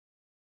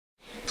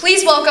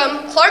Please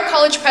welcome Clark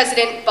College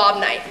President Bob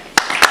Knight.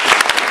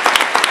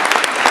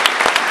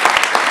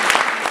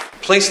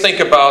 Please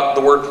think about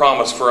the word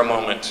promise for a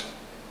moment.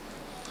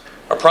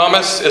 A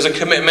promise is a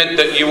commitment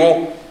that you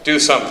will do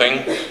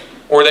something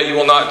or that you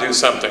will not do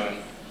something.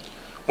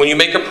 When you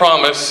make a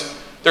promise,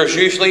 there's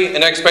usually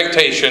an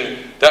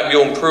expectation that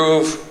you'll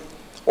improve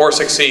or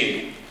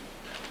succeed.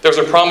 There's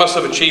a promise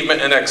of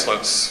achievement and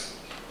excellence.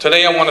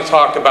 Today I want to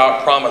talk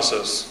about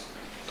promises.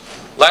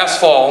 Last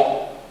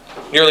fall,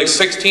 nearly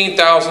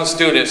 16,000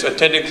 students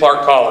attended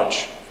Clark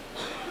College.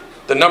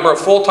 The number of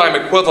full-time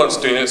equivalent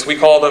students, we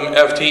call them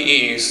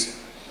FTEs,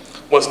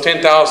 was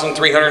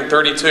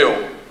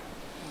 10,332.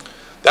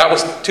 That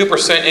was a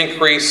 2%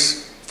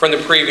 increase from the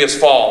previous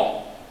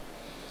fall.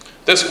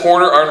 This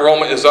quarter, our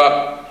enrollment is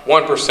up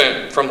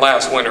 1% from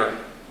last winter.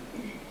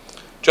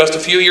 Just a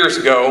few years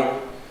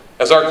ago,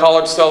 as our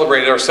college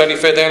celebrated our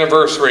 75th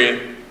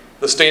anniversary,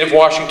 the state of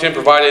Washington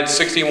provided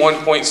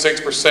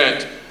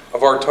 61.6%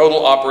 of our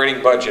total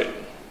operating budget.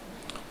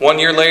 1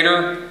 year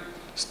later,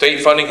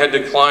 state funding had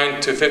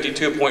declined to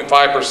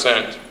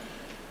 52.5%.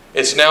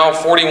 It's now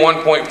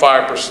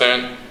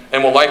 41.5%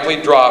 and will likely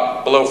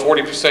drop below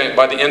 40%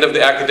 by the end of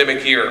the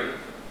academic year.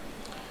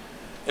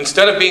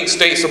 Instead of being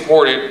state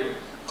supported,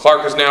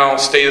 Clark is now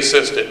state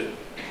assisted.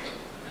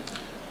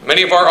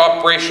 Many of our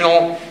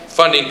operational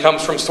funding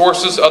comes from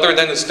sources other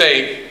than the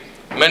state.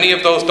 Many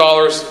of those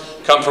dollars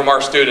come from our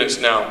students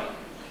now.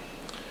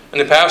 In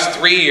the past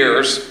 3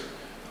 years,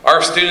 our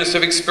students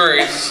have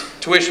experienced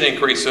tuition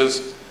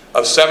increases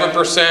of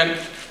 7%,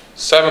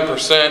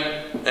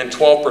 7%, and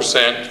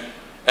 12%,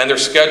 and they're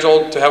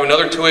scheduled to have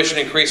another tuition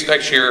increase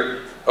next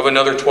year of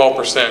another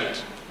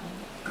 12%.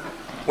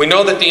 We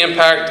know that the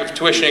impact of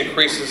tuition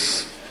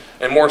increases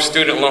and more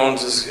student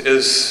loans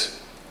is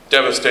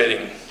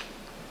devastating.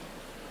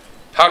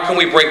 How can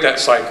we break that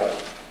cycle?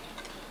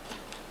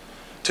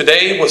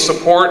 Today, with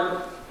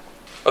support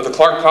of the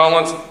Clark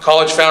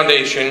College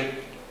Foundation,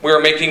 we are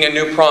making a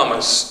new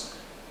promise,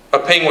 a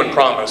Penguin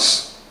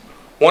Promise.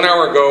 1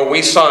 hour ago,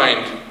 we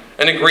signed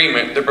an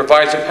agreement that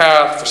provides a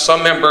path for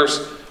some members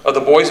of the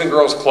Boys and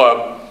Girls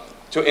Club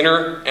to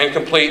enter and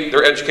complete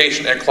their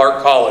education at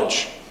Clark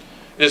College.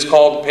 It is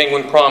called the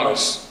Penguin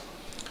Promise.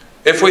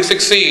 If we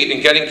succeed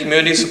in getting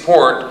community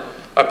support,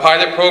 a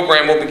pilot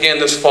program will begin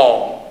this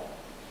fall.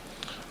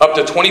 Up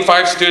to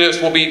 25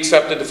 students will be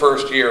accepted the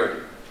first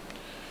year.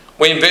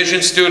 We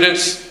envision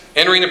students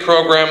entering the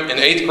program in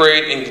 8th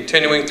grade and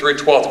continuing through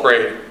 12th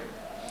grade.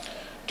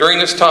 During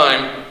this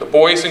time, the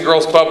Boys and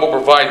Girls Club will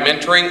provide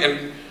mentoring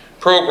and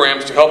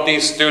programs to help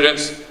these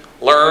students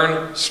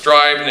learn,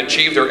 strive, and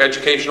achieve their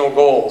educational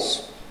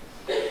goals.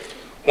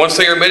 Once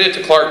they are admitted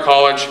to Clark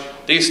College,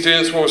 these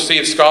students will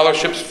receive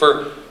scholarships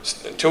for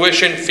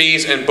tuition,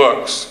 fees, and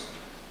books.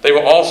 They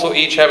will also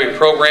each have a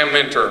program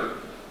mentor.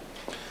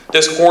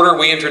 This quarter,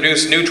 we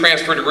introduced new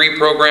transfer degree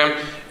program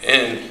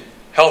in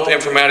health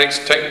informatics,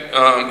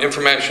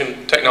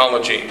 information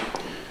technology.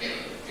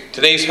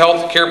 Today's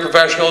healthcare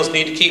professionals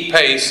need to keep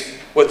pace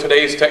with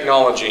today's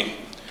technology.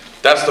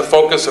 That's the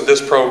focus of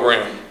this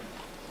program.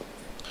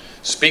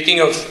 Speaking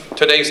of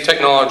today's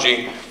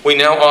technology, we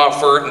now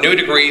offer new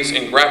degrees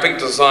in graphic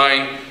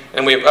design,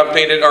 and we have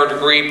updated our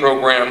degree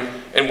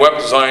program in web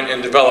design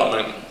and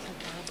development.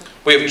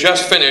 We have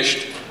just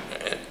finished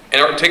an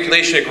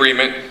articulation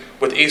agreement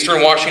with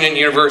Eastern Washington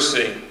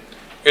University.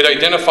 It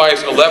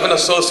identifies 11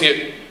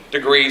 associate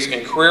degrees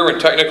in career and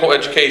technical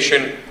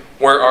education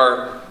where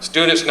our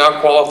students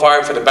now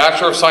qualify for the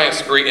Bachelor of Science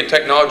degree in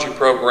technology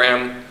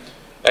program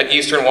at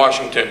Eastern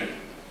Washington.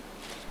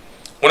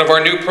 One of our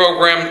new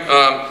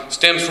program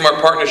stems from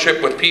our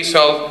partnership with Peace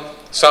Health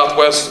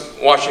Southwest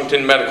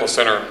Washington Medical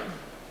Center.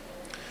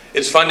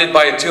 It's funded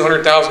by a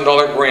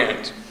 $200,000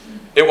 grant.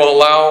 It will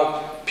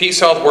allow Peace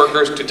Health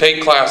workers to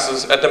take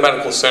classes at the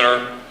medical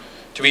center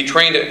to be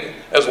trained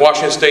as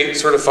Washington State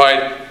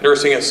certified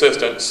nursing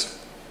assistants.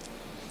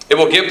 It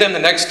will give them the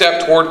next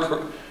step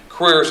toward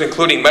careers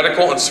including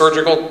medical and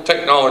surgical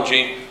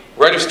technology,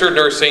 registered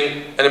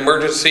nursing, and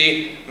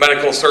emergency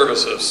medical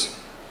services.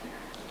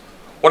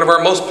 One of our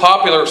most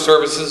popular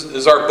services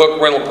is our book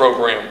rental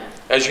program.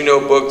 As you know,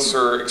 books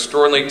are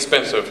extraordinarily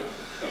expensive.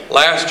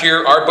 Last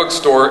year, our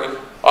bookstore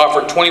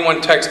offered 21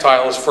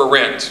 textiles for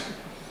rent.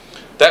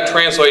 That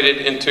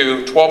translated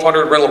into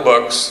 1,200 rental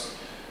books.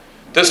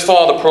 This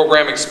fall, the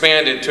program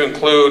expanded to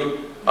include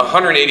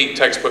 180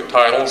 textbook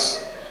titles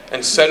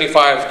and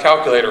 75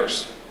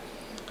 calculators.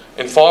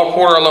 In fall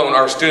quarter alone,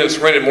 our students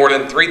rented more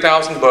than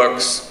 3,000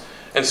 books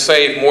and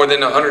saved more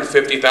than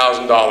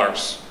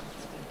 $150,000.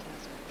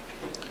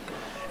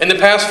 In the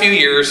past few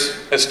years,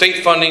 as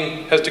state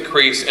funding has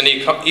decreased and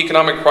the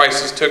economic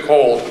crisis took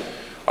hold,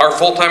 our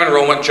full-time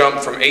enrollment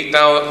jumped from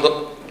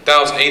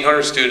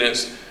 8,800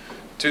 students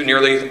to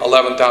nearly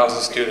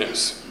 11,000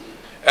 students.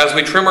 As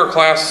we trim our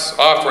class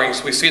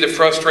offerings, we see the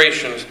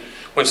frustrations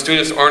when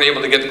students aren't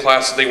able to get the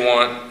classes they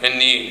want and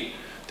need.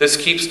 This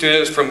keeps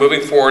students from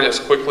moving forward as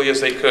quickly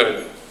as they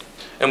could.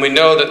 And we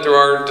know that there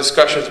are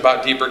discussions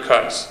about deeper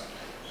cuts.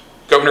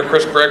 Governor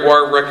Chris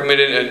Gregoire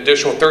recommended an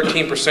additional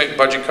 13%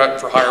 budget cut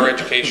for higher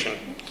education.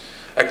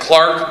 At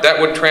Clark, that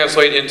would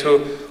translate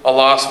into a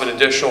loss of an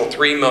additional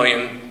 $3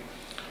 million.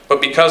 But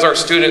because our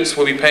students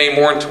will be paying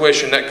more in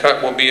tuition, that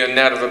cut will be a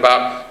net of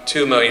about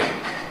 $2 million.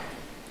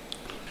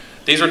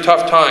 These are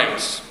tough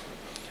times,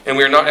 and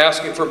we are not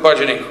asking for a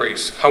budget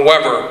increase.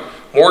 However,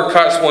 more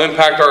cuts will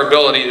impact our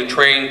ability to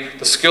train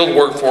the skilled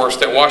workforce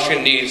that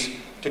Washington needs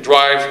to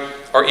drive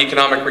our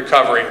economic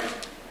recovery.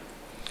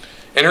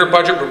 In her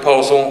budget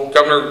proposal,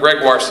 Governor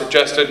Gregoire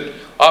suggested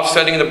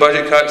offsetting the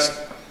budget cuts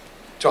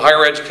to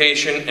higher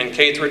education and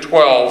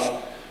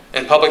K-12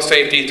 and public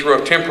safety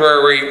through a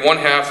temporary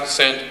 1/2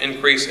 cent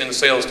increase in the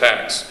sales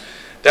tax.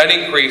 That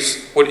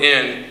increase would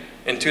end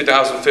in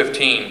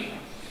 2015.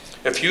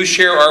 If you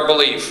share our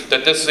belief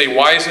that this is a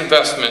wise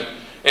investment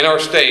in our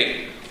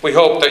state, we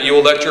hope that you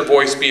will let your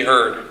voice be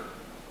heard.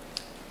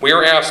 We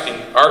are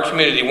asking our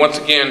community once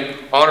again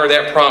honor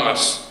that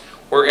promise.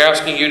 We're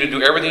asking you to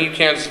do everything you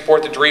can to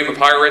support the dream of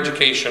higher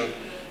education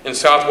in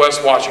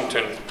Southwest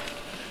Washington.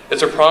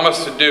 It's a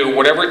promise to do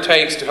whatever it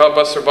takes to help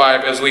us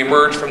survive as we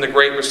emerge from the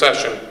Great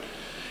Recession.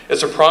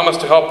 It's a promise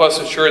to help us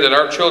ensure that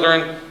our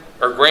children,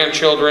 our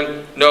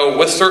grandchildren, know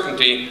with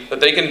certainty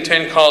that they can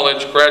attend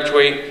college,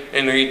 graduate,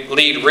 and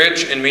lead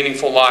rich and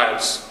meaningful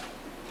lives.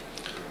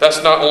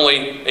 That's not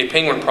only a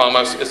Penguin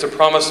promise, it's a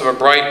promise of a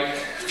bright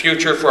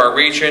future for our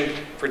region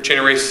for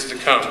generations to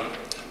come.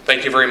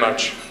 Thank you very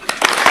much.